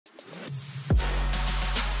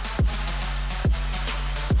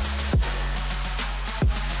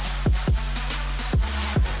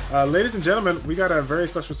Ladies and gentlemen, we got a very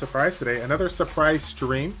special surprise today. Another surprise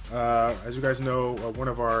stream. As you guys know, one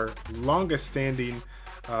of our longest standing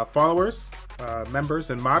followers, members,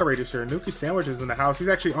 and moderators here, Nuki Sandwich, is in the house. He's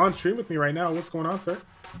actually on stream with me right now. What's going on, sir?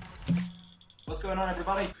 What's going on,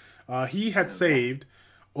 everybody? He had saved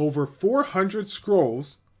over 400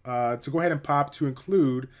 scrolls to go ahead and pop to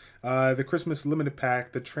include the Christmas limited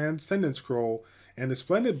pack, the Transcendence scroll, and the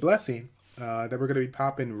Splendid Blessing that we're going to be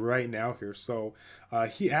popping right now here. So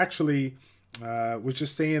he actually was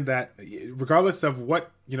just saying that regardless of what,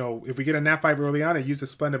 you know, if we get a Nat 5 early on and use the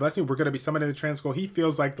Splendid Blessing, we're going to be summoning the Trans scroll. He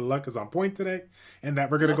feels like the luck is on point today, and that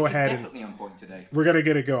we're going to go ahead definitely on point today. We're going to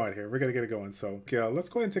get it going here. We're going to get it going. So let's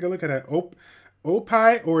go ahead and take a look at that.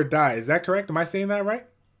 Opie or die. Is that correct? Am I saying that right?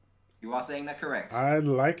 You are saying that correct. I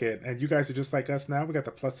like it. And you guys are just like us now. We got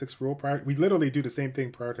the +6 rule. We literally do the same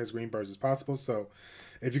thing, prioritize green bars as possible. So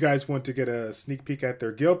if you guys want to get a sneak peek at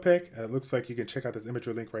their guild pick, it looks like you can check out this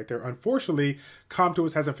imagery link right there. Unfortunately,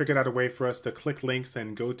 ComTools hasn't figured out a way for us to click links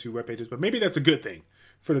and go to web pages, but maybe that's a good thing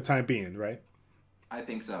for the time being, right? I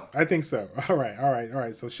think so. I think so. All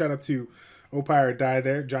right. So shout out to Opie or die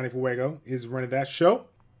there. Johnny Fuego is running that show.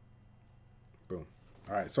 Boom.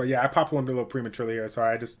 All right, so yeah, I popped one a little prematurely here.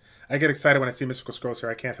 Sorry, I get excited when I see mystical scrolls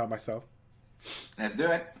here. I can't help myself. Let's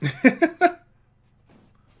do it.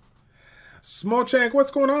 Small Chank, what's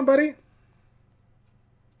going on, buddy?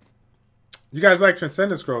 You guys like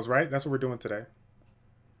Transcendence scrolls, right? That's what we're doing today.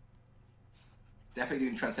 Definitely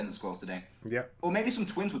doing Transcendence scrolls today. Yep. Or maybe some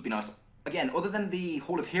twins would be nice. Again, other than the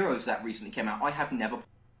Hall of Heroes that recently came out, I have never...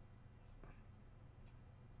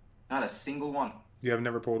 Not a single one. You have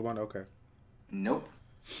never pulled one? Okay. Nope.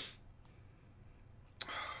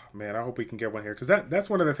 Man, I hope we can get one here. Because that's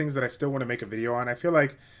one of the things that I still want to make a video on. I feel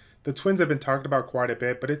like the twins have been talked about quite a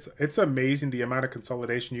bit, but it's amazing the amount of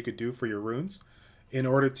consolidation you could do for your runes in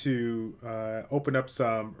order to open up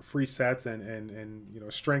some free sets and you know,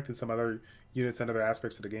 strengthen some other units and other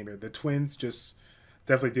aspects of the game here. The twins just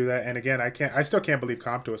definitely do that. And again, I still can't believe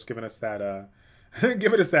ComTools giving us that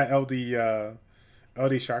giving us that LD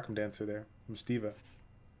Chakram Dancer there from Steva.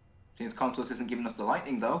 Since ComTools isn't giving us the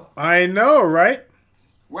lightning, though. I know, right?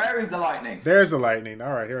 Where is the lightning? There's the lightning.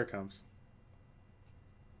 All right, here it comes.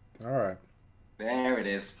 All right. There it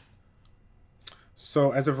is.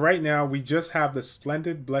 So as of right now, we just have the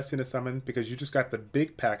Splendid Blessing to summon because you just got the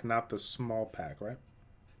big pack, not the small pack, right?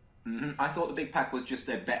 I thought the big pack was just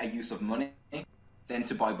a better use of money than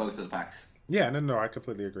to buy both of the packs. Yeah, no, I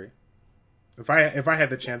completely agree. If I had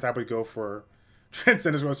the chance, I would go for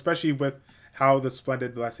Transcendence, especially with how the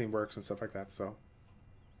Splendid Blessing works and stuff like that. So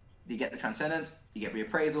you get the Transcendence, you get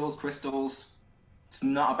reappraisals, crystals. It's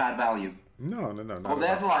not a bad value. No. Oh,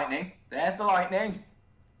 there's the lightning. There's the lightning.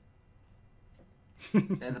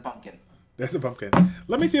 There's a pumpkin. There's a pumpkin.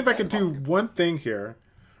 Let me see if I can do one thing here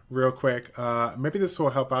real quick. Maybe this will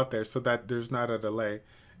help out there so that there's not a delay.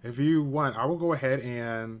 If you want, I will go ahead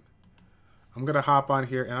and I'm going to hop on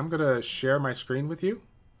here and I'm going to share my screen with you.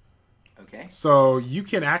 Okay. So you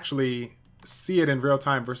can actually see it in real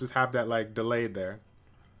time versus have that like delayed there.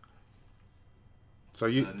 So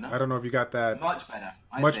you, I don't know if you got that. Much better.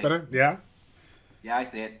 Much better? Yeah? Yeah, I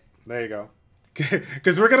see it. There you go.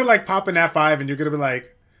 Because we're going to like pop in that 5 and you're going to be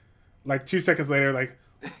like 2 seconds later, like,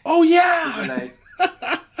 oh yeah!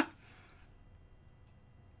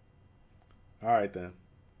 All right then.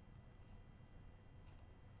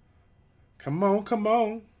 Come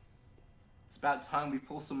on. It's about time we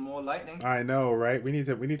pull some more lightning. I know, right? We need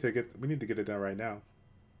to get it done right now.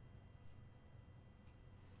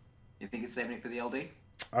 You think it's saving it for the LD?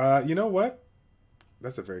 You know what?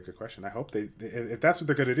 That's a very good question. I hope if that's what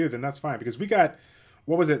they're going to do, then that's fine. Because we got,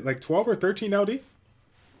 what was it, like 12 or 13 LD? We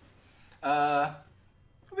got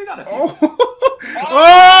a few.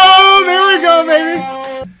 Oh, there we go, baby.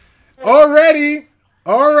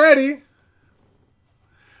 Already.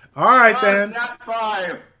 All right, then. Snap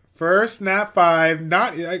 5. First Snap 5.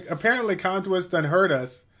 Not, apparently ComTools done heard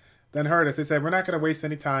us. They said, we're not going to waste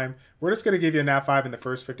any time. We're just going to give you a Nat 5 in the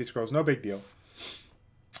first 50 scrolls. No big deal.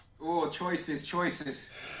 Oh, choices.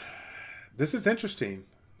 This is interesting.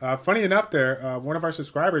 Funny enough there, one of our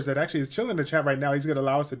subscribers that actually is chilling in the chat right now, he's going to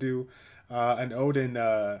allow us to do an Odin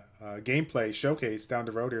gameplay showcase down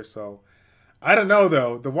the road here. So, I don't know,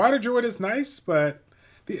 though. The Water Druid is nice, but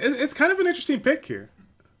it's kind of an interesting pick here.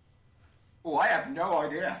 Oh, I have no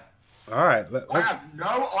idea. All right. I have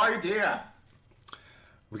no idea.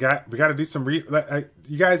 We got to do some you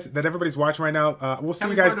guys that everybody's watching right now. We'll see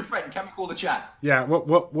you guys. Can we call the chat? Yeah.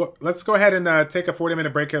 Let's go ahead and take a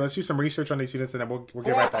 40-minute break here. Let's do some research on these units, and then we'll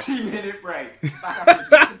get right back. 40-minute break.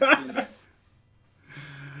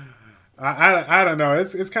 I don't know.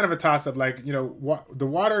 It's kind of a toss up. Like, you know, the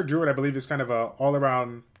water druid, I believe, is kind of a all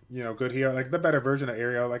around, you know, good hero, like the better version of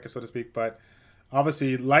Ariel, like so to speak. But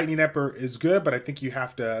obviously, Lightning Emperor is good, but I think you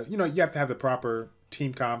have to, you know, you have to have the proper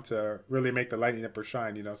team comp to really make the Lightning Emperor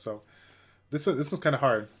shine. You know, so this one's kind of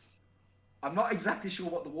hard. I'm not exactly sure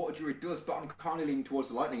what the water druid does, but I'm kind of leaning towards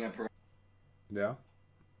the lightning emperor. Yeah.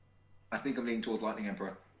 I think I'm leaning towards lightning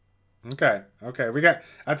emperor. Okay. Okay.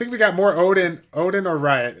 I think we got more Odin or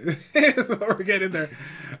Riot. Is what we're getting there.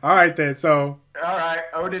 All right then. So. All right,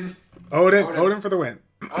 Odin. Odin for the win.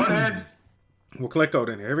 Odin. We'll click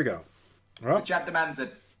Odin. Here we go. Well, The chat demands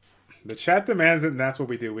it. the chat demands it, and that's what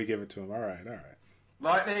we do. We give it to him. All right. All right.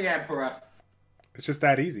 Lightning emperor. It's just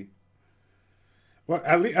that easy. Well,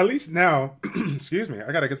 at least now, excuse me,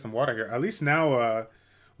 I gotta get some water here. At least now,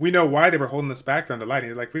 we know why they were holding us back on the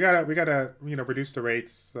lightning. Like we gotta, you know, reduce the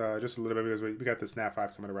rates just a little bit because we got the Snap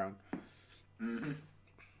 5 coming around. Mm-hmm.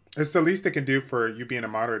 It's the least they can do for you being a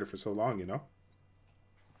moderator for so long, you know.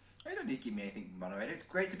 I don't need to give me anything, moderator. It's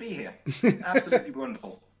great to be here. Absolutely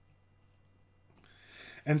wonderful.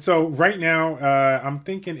 And so right now, I'm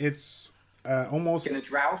thinking it's almost In a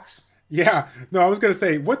drought. Yeah. No, I was gonna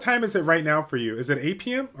say, what time is it right now for you? Is it 8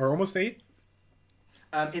 p.m. or almost 8?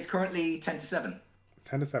 It's currently 10 to 7.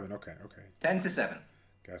 10 to 7. Okay. Okay. 10 to 7.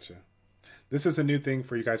 Gotcha. This is a new thing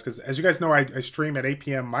for you guys because, as you guys know, I stream at 8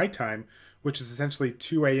 p.m. my time, which is essentially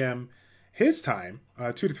 2 a.m. his time,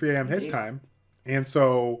 2 to 3 a.m. his time. And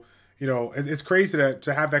so, you know, it's crazy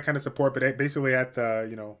to have that kind of support, but basically at the,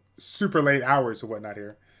 you know, super late hours or whatnot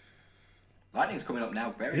here. Lightning's coming up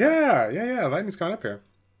now. Very Yeah. Lightning's coming up here.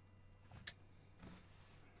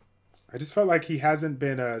 I just felt like he hasn't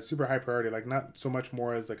been a super high priority, like not so much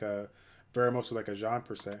more as like a very mostly like a Jean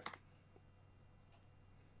per se.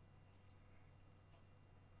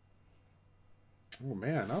 Oh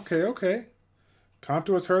man, okay.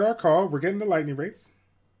 Compto has heard our call. We're getting the lightning rates.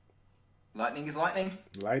 Lightning is lightning.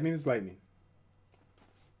 Lightning is lightning.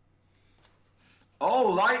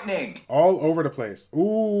 Oh, lightning! All over the place.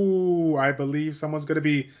 Ooh, I believe someone's going to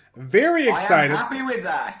be very excited. I am happy with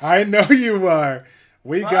that. I know you are.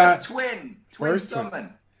 We got twin first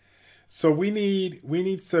summon. So we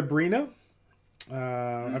need Sabrina.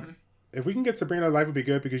 If we can get Sabrina alive, would be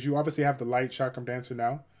good because you obviously have the light chakram dancer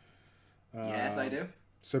now. Yes, I do.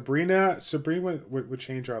 Sabrina would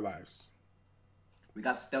change our lives. We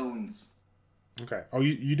got stones. Okay. Oh,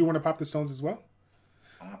 you do want to pop the stones as well?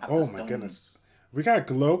 I wanna pop Oh the my stones. goodness. We got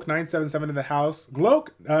Gloke 977 in the house.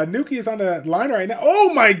 Gloke, Nuki is on the line right now.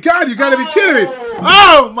 Oh my God, you gotta be kidding me!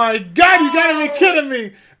 Oh my God, you gotta be kidding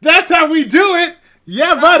me! That's how we do it.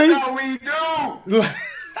 Yeah, buddy. That's how we do.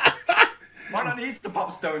 Why don't need to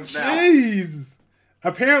pop stones now? Jeez.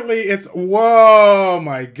 Apparently it's whoa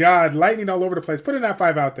my God, lightning all over the place. Put an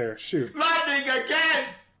F5 out there. Shoot. Lightning again.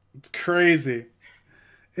 It's crazy.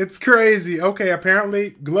 It's crazy. Okay, apparently,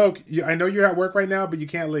 Gloke, I know you're at work right now, but you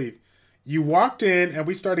can't leave. You walked in, and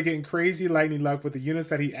we started getting crazy lightning luck with the units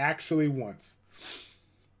that he actually wants.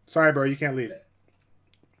 Sorry, bro, you can't leave.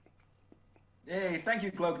 Hey, thank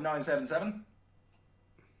you, Globe977.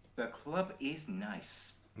 The club is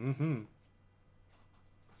nice. Mm-hmm.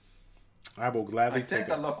 I will gladly I said take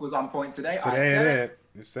the it. luck was on point today.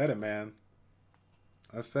 You said it, man.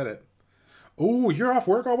 I said it. Ooh, you're off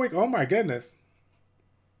work all week? Oh, my goodness.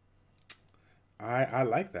 I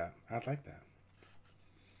like that. I like that.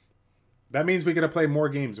 That means we get to play more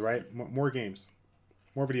games, right? More games.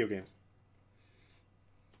 More video games.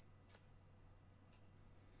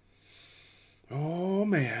 Oh,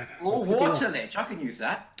 man. Oh, water lich. I can use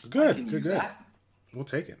that. Good. We'll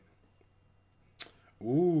take it.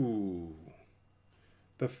 Ooh.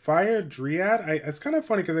 The Fire Dryad. It's kind of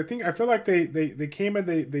funny because I feel like they came and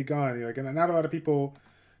they gone. Like, and not a lot of people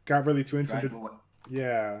got really too into it.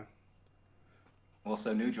 Yeah.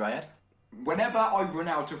 Also, new Dryad. Whenever I run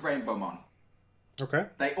out of Rainbow Mon, okay,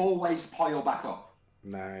 they always pile back up.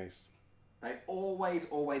 Nice. They always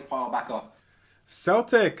pile back up.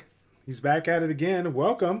 Celtic, he's back at it again.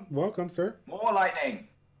 Welcome, sir. More lightning.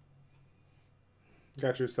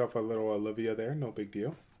 Got yourself a little Olivia there. No big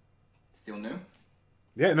deal. Still new.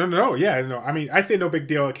 Yeah, no. Yeah, no. I mean, I say no big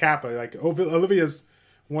deal. Kappa, like Olivia's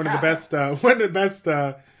one of the best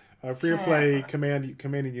free to play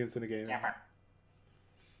commanding units in the game. Kappa.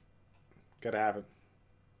 Gotta have it.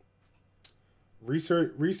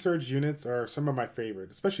 Research units are some of my favorite,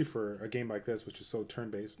 especially for a game like this, which is so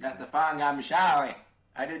turn-based. That's the fang I'm showy.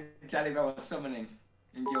 I didn't tell him I was summoning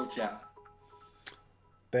in guild chat.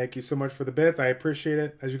 Thank you so much for the bits. I appreciate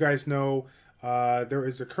it. As you guys know, there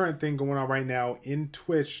is a current thing going on right now in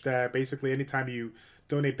Twitch that basically anytime you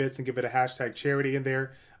donate bits and give it a hashtag charity in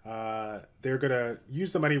there, They're gonna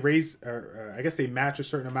use the money, raise, I guess they match a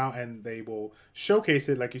certain amount, and they will showcase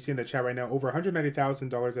it, like you see in the chat right now, over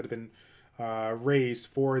 $190,000 that have been raised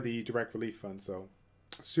for the direct relief fund. So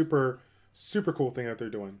super cool thing that they're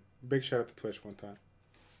doing. Big shout out to Twitch one time.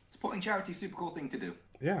 Supporting charity, super cool thing to do.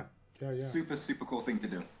 Yeah. Super cool thing to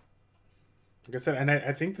do. Like I said, and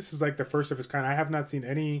I think this is like the first of its kind. I have not seen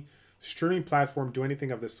any streaming platform do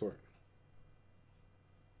anything of this sort.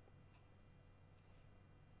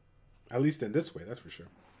 At least in this way, that's for sure.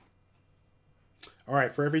 All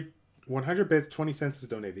right, for every 100 bits, 20 cents is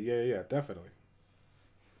donated. Yeah, definitely.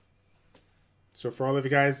 So for all of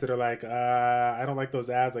you guys that are like, I don't like those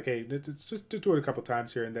ads, like, hey, just do it a couple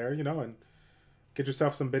times here and there, you know, and get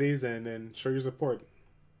yourself some biddies and show your support.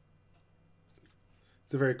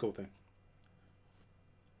 It's a very cool thing.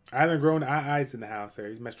 Island grown eyes in the house there.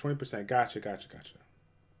 He's matched 20%. Gotcha.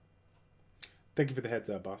 Thank you for the heads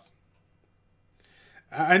up, boss.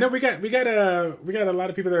 I know we got a lot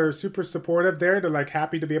of people that are super supportive there. They're like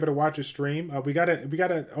happy to be able to watch a stream. We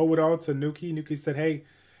gotta owe it all to Nuki. Nuki said, "Hey,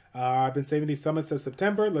 I've been saving these summons since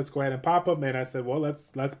September. Let's go ahead and pop them." And I said, "Well,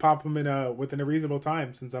 let's pop them within a reasonable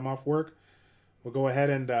time since I'm off work. We'll go ahead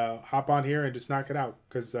and hop on here and just knock it out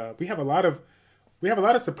because we have a lot of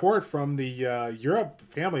support from the Europe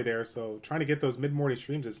family there. So trying to get those mid-morning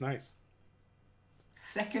streams is nice."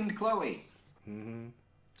 Second Chloe. Mm-hmm.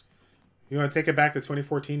 You want to take it back to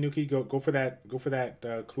 2014, Nuki? Go for that. Go for that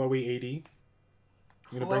Chloe AD. You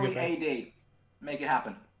Chloe bring it back? AD. Make it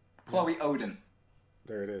happen. Chloe Odin.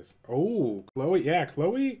 There it is. Oh, Chloe. Yeah,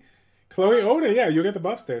 Chloe Odin. Yeah, you'll get the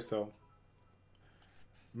buffs there. So,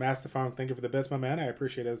 Master Fong, thank you for the best, my man. I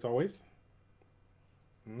appreciate it as always.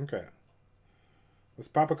 Okay. Let's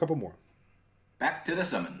pop a couple more. Back to the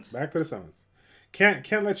summons.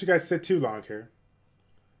 Can't let you guys sit too long here.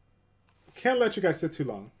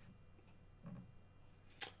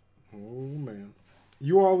 Oh, man.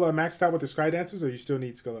 You all maxed out with the Sky Dancers, or you still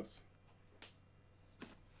need skill ups?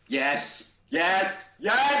 Yes!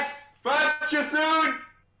 But you soon!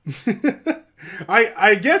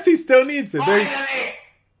 I guess he still needs it. Finally!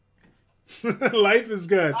 Life is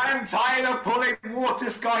good. I'm tired of pulling water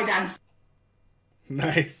Sky Dance.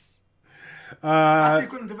 Nice. That's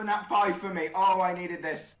equivalent of a nat 5 for me. Oh, I needed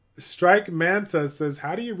this. Strike Manta says,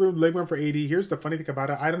 how do you ruin Ligma for AD? Here's the funny thing about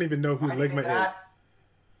it. I don't even know who Ligma is.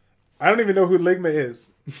 I don't even know who Ligma is.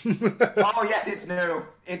 Oh, yes, it's new.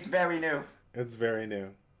 It's very new.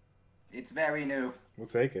 We'll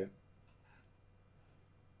take it.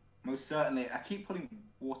 Most certainly. I keep pulling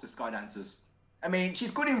water Sky Dancers. I mean, she's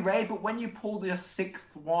good in raid, but when you pull the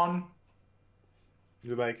 6th one...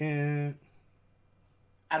 You're like, eh.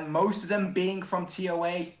 And most of them being from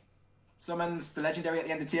TOA. Summons the legendary at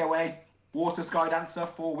the end of TOA. Water Sky Dancer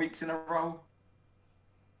 4 weeks in a row.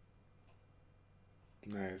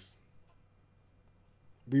 Nice.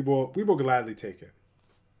 We will gladly take it.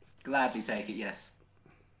 Gladly take it, yes.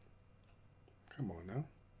 Come on now.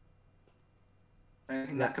 The only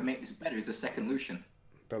thing that could make this better is the second Lucian.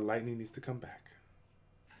 The lightning needs to come back.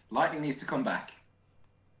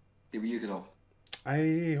 Did we use it all?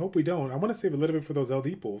 I hope we don't. I want to save a little bit for those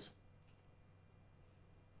LD pools.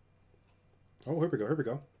 Oh, here we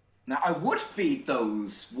go. Now, I would feed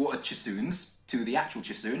those water Chisoons to the actual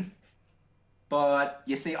Chisoon. But,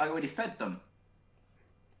 you see, I already fed them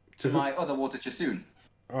to my other water Chisoon.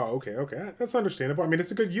 Oh, okay. That's understandable. I mean,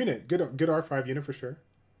 it's a good unit. Good R5 unit for sure.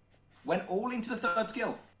 Went all into the 3rd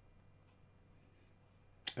skill.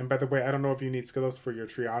 And by the way, I don't know if you need skill ups for your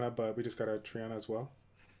Triana, but we just got a Triana as well.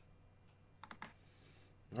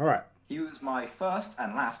 All right. He was my first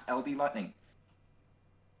and last LD Lightning.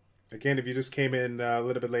 Again, if you just came in a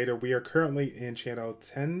little bit later, we are currently in channel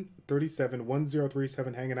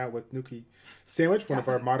 1037, hanging out with Nuki Sandwich, one of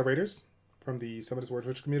our moderators from the Summoners War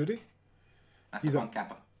Twitch community. Master Fong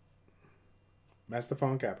Kappa. Master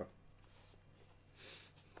Fong Kappa.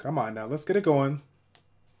 Come on now, let's get it going.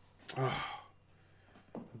 Oh,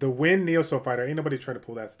 the Wind Neosoul Fighter. Ain't nobody trying to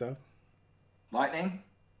pull that stuff. Lightning.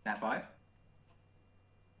 Nat 5.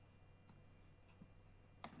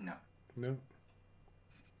 No.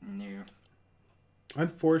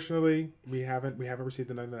 Unfortunately, we haven't received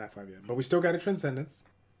the Nat 5 yet, but we still got a Transcendence.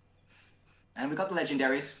 And we got the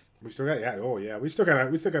legendaries. We still got we still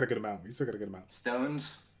got a good amount.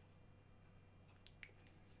 Stones.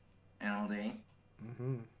 LD.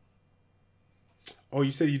 Mm-hmm. Oh,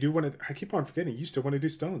 you said you do want to. I keep on forgetting. You still want to do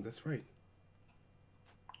stones. That's right.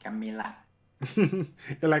 Camilla. You're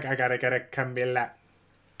like, I gotta get a Camilla.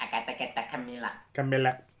 I gotta get the Camilla.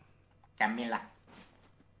 Camilla.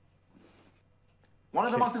 One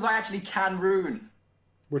of the monsters I actually can rune.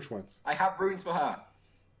 Which ones? I have runes for her.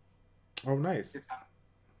 Oh, nice.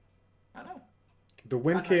 I know. The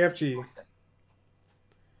Win God, that's KFG. nice.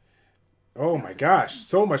 Oh my gosh,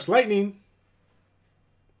 so much lightning.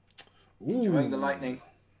 Ooh. Enjoying the lightning.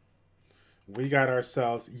 We got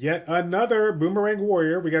ourselves yet another Boomerang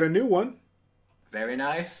Warrior. We got a new one. Very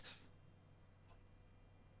nice.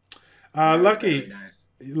 Lucky. Very nice.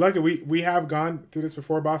 Lucky, we have gone through this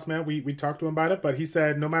before, Boss Man. We talked to him about it, but he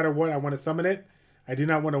said no matter what, I want to summon it. I do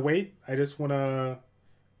not want to wait. I just want to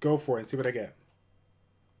go for it and see what I get.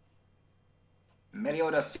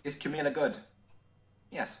 Meliodas, is Camilla good?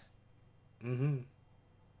 Yes. Mm-hmm.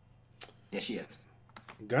 Yes, she is.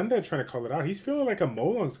 Gunda trying to call it out. He's feeling like a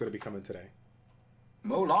Molong's going to be coming today.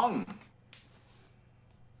 Molong.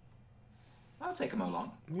 I'll take a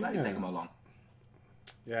Molong. Glad you take a Molong.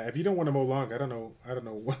 Yeah, if you don't want a Molong, I don't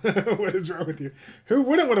know what is wrong with you. Who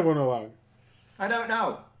wouldn't want a Molong? I don't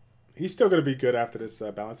know. He's still going to be good after this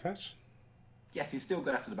balance patch. Yes, he's still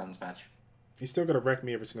good after the balance patch. He's still going to wreck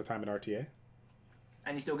me every single time in RTA.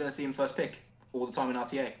 And you're still going to see him first pick all the time in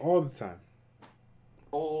RTA. All the time.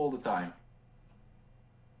 All the time.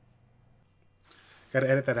 Got to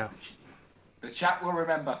edit that out. The chat will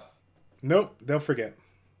remember. Nope, they'll forget.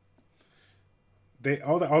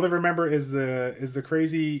 All they remember is the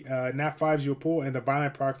crazy nat 5s you'll pull and the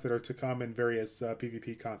violent procs that are to come in various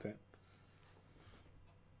PvP content.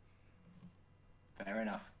 Fair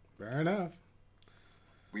enough. Fair enough.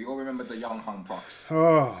 We all remember the Young Hong procs.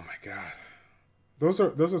 Oh my god, those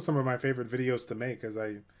are some of my favorite videos to make because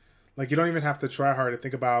you don't even have to try hard to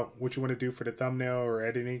think about what you want to do for the thumbnail or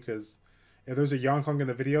editing because if there's a Young Hong in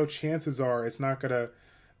the video, chances are it's not gonna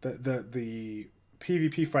the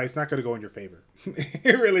PvP fight's not gonna go in your favor.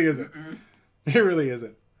 It really isn't. Mm-mm. It really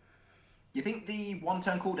isn't. You think the 1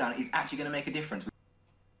 turn cooldown is actually going to make a difference?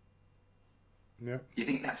 Yeah. Do you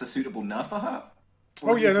think that's a suitable nerf for her?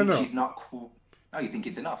 Or no. She's not cool. Oh, you think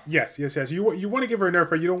it's enough? Yes. You want to give her a nerf,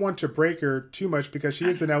 but you don't want to break her too much because she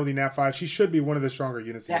is an LD Nat 5. She should be one of the stronger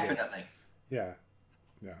units. Definitely. Yeah.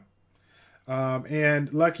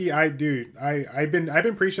 And Lucky, I've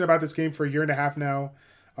been preaching about this game for a year and a half now.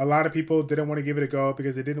 A lot of people didn't want to give it a go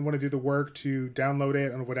because they didn't want to do the work to download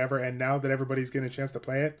it and whatever. And now that everybody's getting a chance to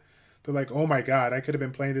play it, they're like, "Oh my god, I could have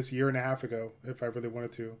been playing this a year and a half ago if I really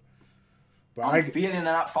wanted to." But I'm feeling an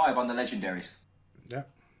at 5 on the legendaries. Yeah,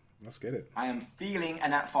 let's get it. I am feeling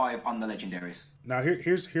an at 5 on the legendaries. Now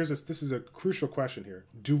here's this is a crucial question here.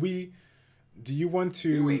 Do you want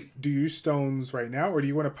to do stones right now, or do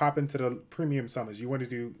you want to pop into the premium summons? You want to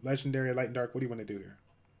do legendary, light and dark? What do you want to do here?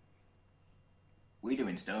 We're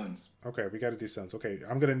doing stones. Okay, we got to do stones. Okay,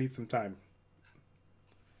 I'm gonna need some time.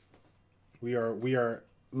 We are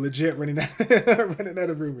legit running out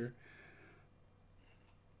of room here.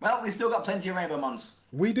 Well, we still got plenty of rainbow mons.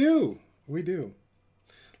 We do.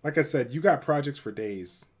 Like I said, you got projects for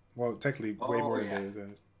days. Well, technically, way more than days.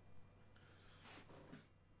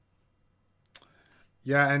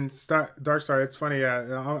 Yeah, and Dark Star, it's funny.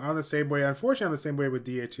 I'm the same way. Unfortunately, I'm the same way with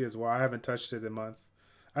DHE as well. I haven't touched it in months.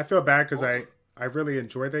 I feel bad because I really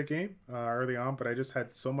enjoyed that game early on, but I just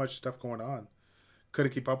had so much stuff going on,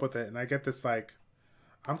 couldn't keep up with it. And I get this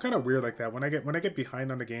I'm kind of weird like that when I get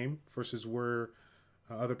behind on the game versus where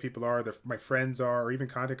other people are, my friends are, or even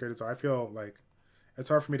content creators are. I feel like it's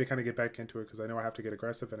hard for me to kind of get back into it because I know I have to get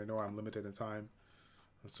aggressive and I know I'm limited in time,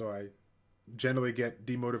 and so I generally get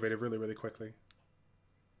demotivated really, really quickly.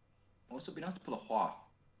 Also, it'd be nice to pull a Hua.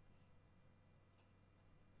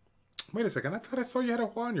 Wait a second, I thought I saw you had a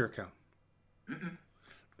Hua on your account.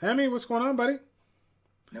 Emmy, what's going on, buddy?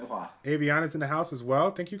 No Hua. Aviana's in the house as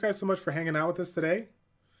well. Thank you guys so much for hanging out with us today.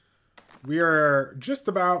 We are just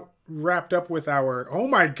about wrapped up with our... Oh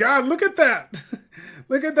my god, look at that!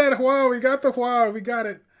 Look at that Hua. We got the Hua. We got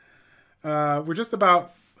it. We're just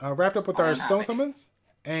about wrapped up with our stone summons.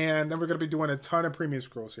 And then we're going to be doing a ton of premium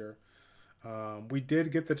scrolls here. We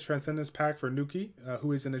did get the Transcendence pack for Nuki,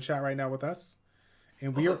 who is in the chat right now with us.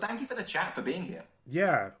 And thank you for the chat for being here.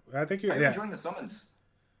 Yeah, I think you're enjoying the summons.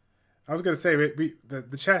 I was going to say,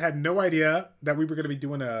 the chat had no idea that we were going to be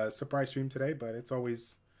doing a surprise stream today, but it's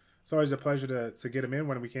always a pleasure to get them in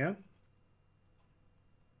when we can.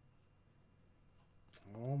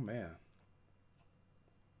 Oh, man.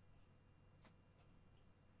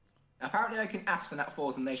 Apparently I can ask for nat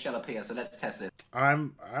 4s and they shall appear, so let's test it.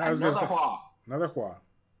 Another Hua. Another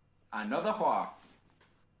Hua.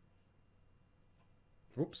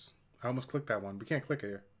 Oops. I almost clicked that one. We can't click it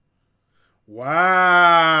here.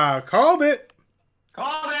 Wow. Called it.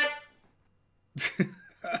 Called it.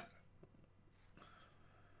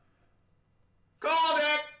 Called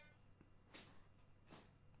it.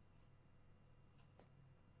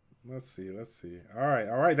 Let's see. All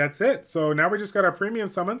right. That's it. So now we just got our premium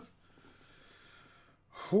summons.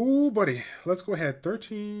 Oh, buddy. Let's go ahead.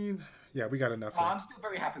 13. Yeah, we got enough Oh, here. I'm still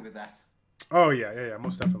very happy with that. Oh, yeah.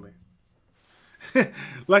 Most definitely.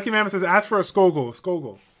 Lucky Mama says, ask for a Skogul.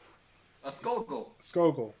 Skogul. A Skogul.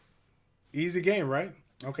 Skogul. Easy game, right?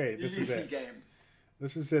 Okay, this is it. Game.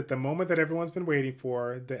 This is it. The moment that everyone's been waiting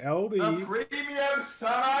for. The LD. The premium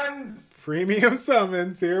summons. Premium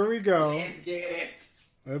summons. Here we go. Let's get it.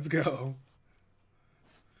 Let's go.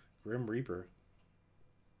 Grim Reaper.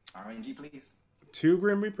 RNG, please. 2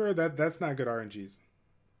 Grim Reaper? That's not good RNGs.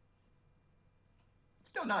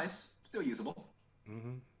 Still nice. Still usable.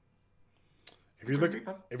 Mm-hmm. If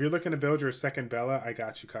you're looking to build your second Bella, I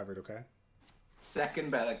got you covered, okay? Second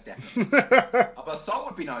Bella, definitely. A basalt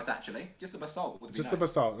would be nice, actually. Just a basalt would be Just nice. a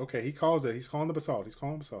basalt. Okay, he calls it. He's calling the basalt. He's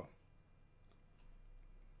calling basalt.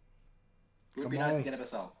 It would be nice to get a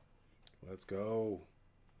basalt. Let's go.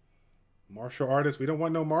 Martial artist. We don't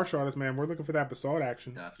want no martial artist, man. We're looking for that basalt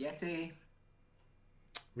action. Dark Yeti.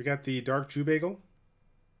 We got the Dark Jew Bagel.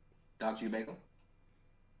 Dark Jew Bagel.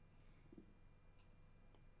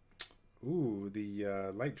 Ooh,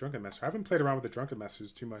 the Light Drunken Master. I haven't played around with the Drunken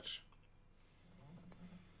Masters too much.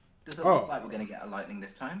 Does it look like we're going to get a lightning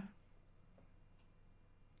this time?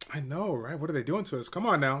 I know, right? What are they doing to us? Come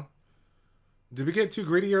on now. Did we get too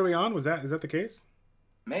greedy early on? Is that the case?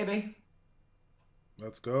 Maybe.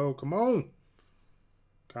 Let's go. Come on.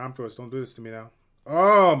 Come to us. Don't do this to me now.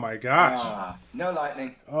 Oh, my gosh. No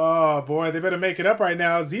lightning. Oh, boy. They better make it up right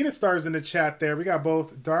now. Xenastar's in the chat there. We got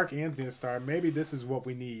both Dark and Xenastar. Maybe this is what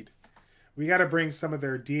we need. We got to bring some of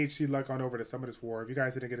their DHC luck on over to Summoners War. If you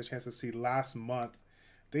guys didn't get a chance to see last month,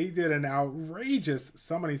 they did an outrageous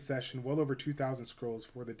summoning session. Well over 2,000 scrolls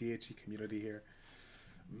for the DHC community here.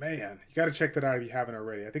 Man, you got to check that out if you haven't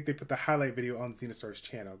already. I think they put the highlight video on Xenastar's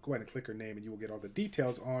channel. Go ahead and click her name and you will get all the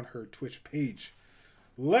details on her Twitch page.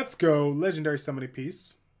 Let's go. Legendary summoning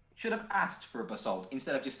piece. Should have asked for a basalt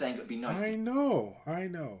instead of just saying it would be nice. I know.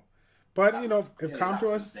 But, you know, if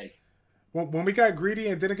Comtois... When we got greedy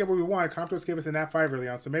and didn't get what we wanted, Comtois gave us a Nat 5 early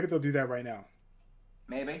on, so maybe they'll do that right now.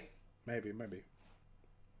 Maybe.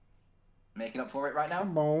 Making up for it right now?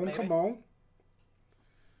 Come on.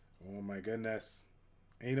 Oh my goodness.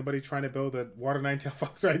 Ain't nobody trying to build a Water Ninetail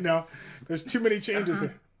Fox right now. There's too many changes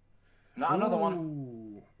here. Not another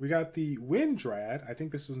one. We got the Wind Dryad. I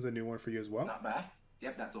think this one's a new one for you as well. Not bad.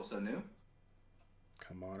 Yep, that's also new.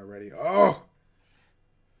 Come on already. Oh!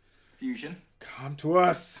 Fusion. Come to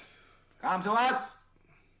us. Come to us.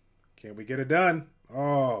 Can we get it done?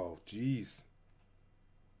 Oh, jeez.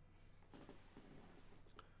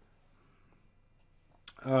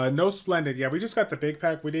 No Splendid. Yeah, we just got the big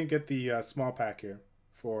pack. We didn't get the small pack here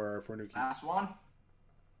for Nuki. Last one.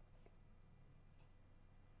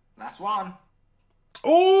 Last one.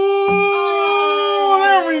 Oh,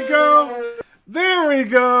 there we go. There we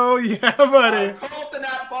go. Yeah, buddy. I called the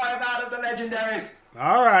Nat 5 out of the legendaries.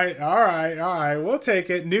 All right. We'll take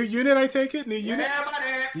it. New unit, I take it? New unit?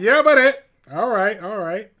 Yeah, buddy. All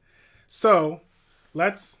right. So,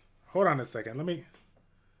 let's... Hold on a second. Let me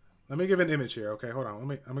give an image here. Okay, hold on. I'm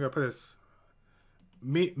going to put this...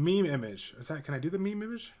 Meme image. Can I do the meme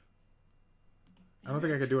image? I don't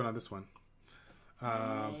think I could do it on this one.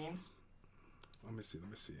 Let me see.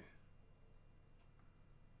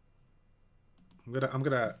 I'm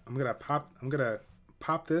gonna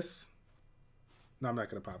pop this. No, I'm not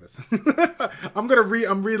gonna pop this. I'm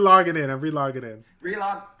relogging in.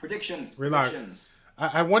 Relog predictions.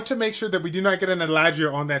 I want to make sure that we do not get an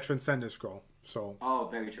Eladria on that Transcendence scroll. So. Oh,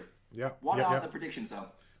 very true. Yeah. What are the predictions though?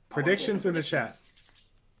 Predictions in the chat.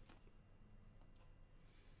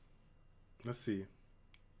 Let's see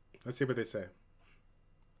what they say.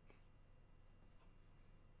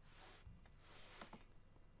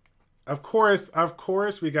 Of course,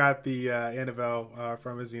 we got the Annabelle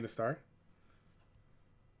from a Xenastar.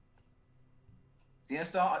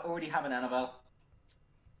 Xenastar, I already have an Annabelle.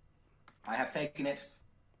 I have taken it.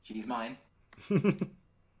 She's mine.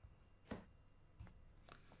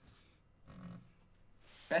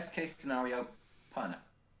 Best case scenario,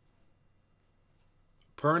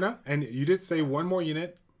 Perna, and you did say one more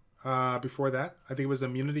unit before that. I think it was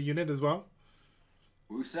immunity unit as well.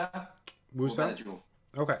 Wusa.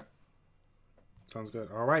 Okay. Sounds good.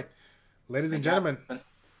 All right. Ladies and gentlemen.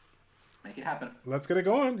 Make it happen. Let's get it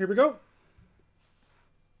going. Here we go.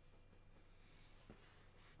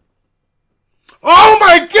 Oh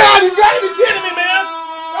my God! You gotta be kidding me, man!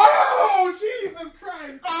 Oh, Jesus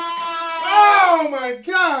Christ! Oh my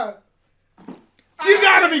God! You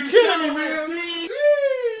gotta be kidding me, man!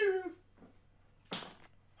 Jeez!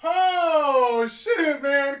 Oh shit,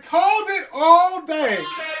 man! Called it all day.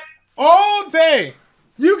 All day.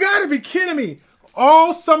 You gotta be kidding me.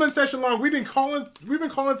 All summon session long. We've been calling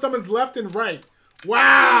summons left and right.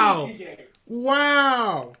 Wow.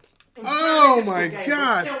 Wow. Oh my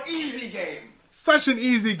god. Still easy game. Such an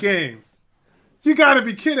easy game. You gotta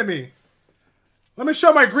be kidding me. Let me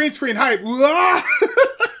show my green screen hype.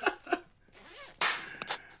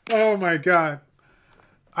 Oh my god.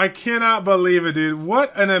 I cannot believe it, dude.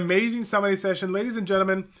 What an amazing summoning session. Ladies and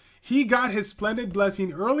gentlemen, he got his splendid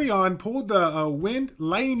blessing early on, pulled the Wind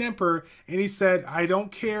Lightning Emperor, and he said, I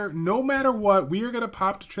don't care. No matter what, we are going to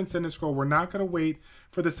pop the Transcendence Scroll. We're not going to wait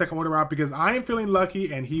for the second one to out because I am feeling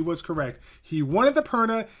lucky, and he was correct. He wanted the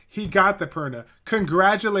Perna. He got the Perna.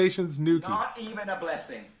 Congratulations, Nuki. Not even a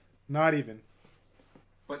blessing. Not even.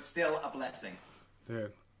 But still a blessing.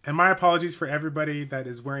 Dude. And my apologies for everybody that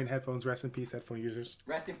is wearing headphones. Rest in peace, headphone users.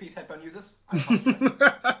 Rest in peace, headphone users. I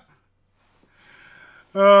apologize.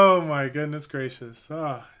 Oh my goodness gracious.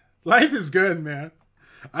 Oh, life is good, man.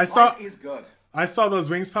 Life is good. I saw those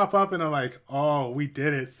wings pop up and I'm like, oh, we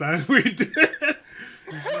did it, son. We did it.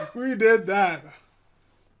 We did that.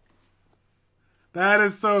 That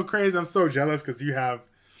is so crazy. I'm so jealous because you have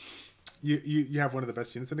one of the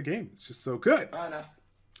best units in the game. It's just so good. Oh no.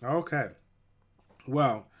 Okay.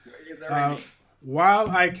 Well, while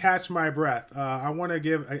I catch my breath, I want to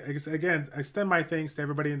give, I guess, again, extend my thanks to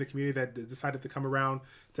everybody in the community that decided to come around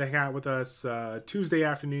to hang out with us Tuesday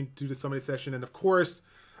afternoon to do the summit session. And of course,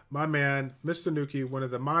 my man, Mr. Nuki, one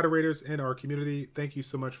of the moderators in our community. Thank you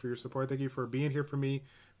so much for your support. Thank you for being here for me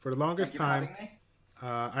for the longest time.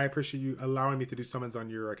 I appreciate you allowing me to do summons on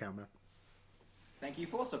your account, man. Thank you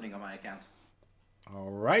for subbing on my account.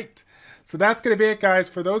 All right. So that's going to be it, guys.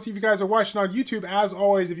 For those of you guys who are watching on YouTube, as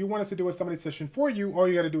always, if you want us to do a summoning session for you, all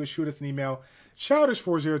you got to do is shoot us an email,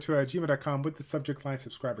 childish402@gmail.com with the subject line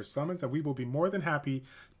subscriber summons, and we will be more than happy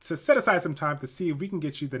to set aside some time to see if we can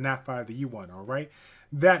get you the nat 5 that you want, all right?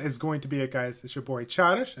 That is going to be it, guys. It's your boy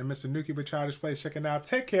Childish and Mr. Nuki with Childish Plays checking out.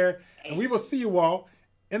 Take care, and we will see you all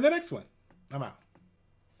in the next one. I'm out.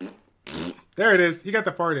 There it is. He got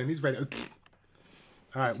the fart in. He's ready.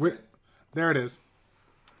 All right. There it is.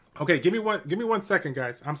 Okay, give me 1 second,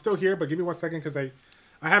 guys. I'm still here, but give me 1 second because I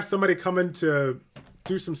have somebody coming to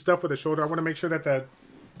do some stuff with the shoulder. I want to make sure that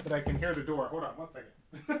I can hear the door. Hold on 1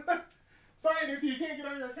 second. Sorry, Nuki, you can't get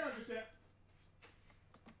on your account just yet.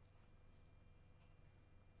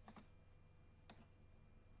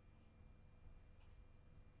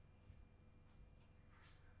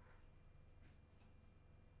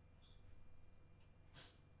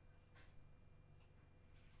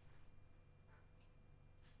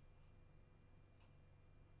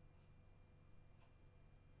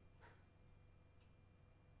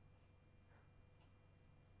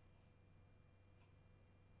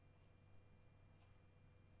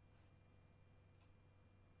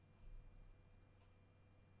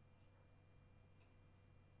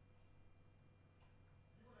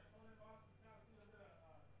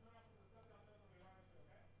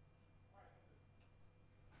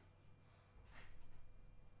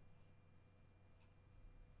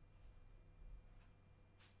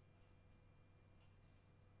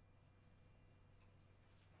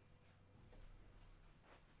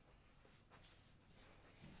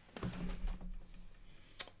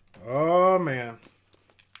 Oh man.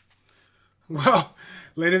 Well,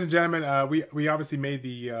 ladies and gentlemen, we obviously made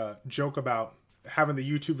the joke about having the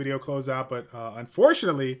YouTube video close out, but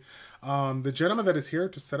unfortunately, the gentleman that is here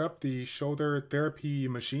to set up the shoulder therapy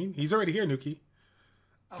machine, he's already here, Nuki.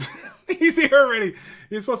 Oh, yeah. He's here already.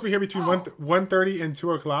 He's supposed to be here between 1:30 and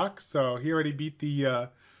 2 o'clock, so he already beat the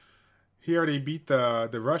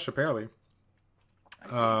rush apparently.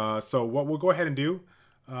 So what we'll go ahead and do.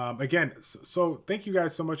 Again, so thank you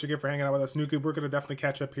guys so much again for hanging out with us. Nuki, we're going to definitely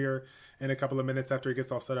catch up here in a couple of minutes after it gets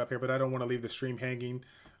all set up here, but I don't want to leave the stream hanging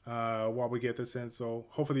while we get this in. So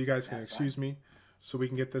hopefully you guys can excuse me so we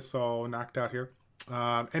can get this all knocked out here.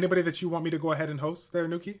 Anybody that you want me to go ahead and host there,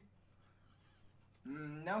 Nuki?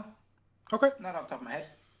 No. Okay. Not off the top of my head.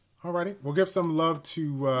 Alrighty. We'll give some love to...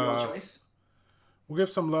 Your choice. We'll give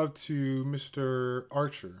some love to Mr.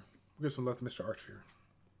 Archer. We'll give some love to Mr. Archer here.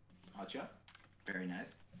 Archer. Very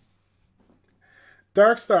nice.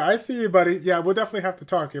 Darkstar, I see you, buddy. Yeah, we'll definitely have to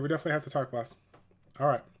talk here. We definitely have to talk, boss. All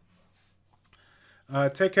right.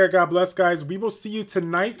 Take care. God bless, guys. We will see you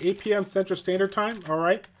tonight, 8 p.m. Central Standard Time. All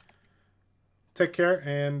right. Take care,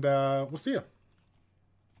 and we'll see you.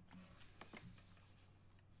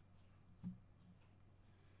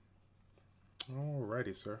 All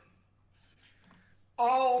righty, sir.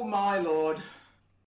 Oh, my lord.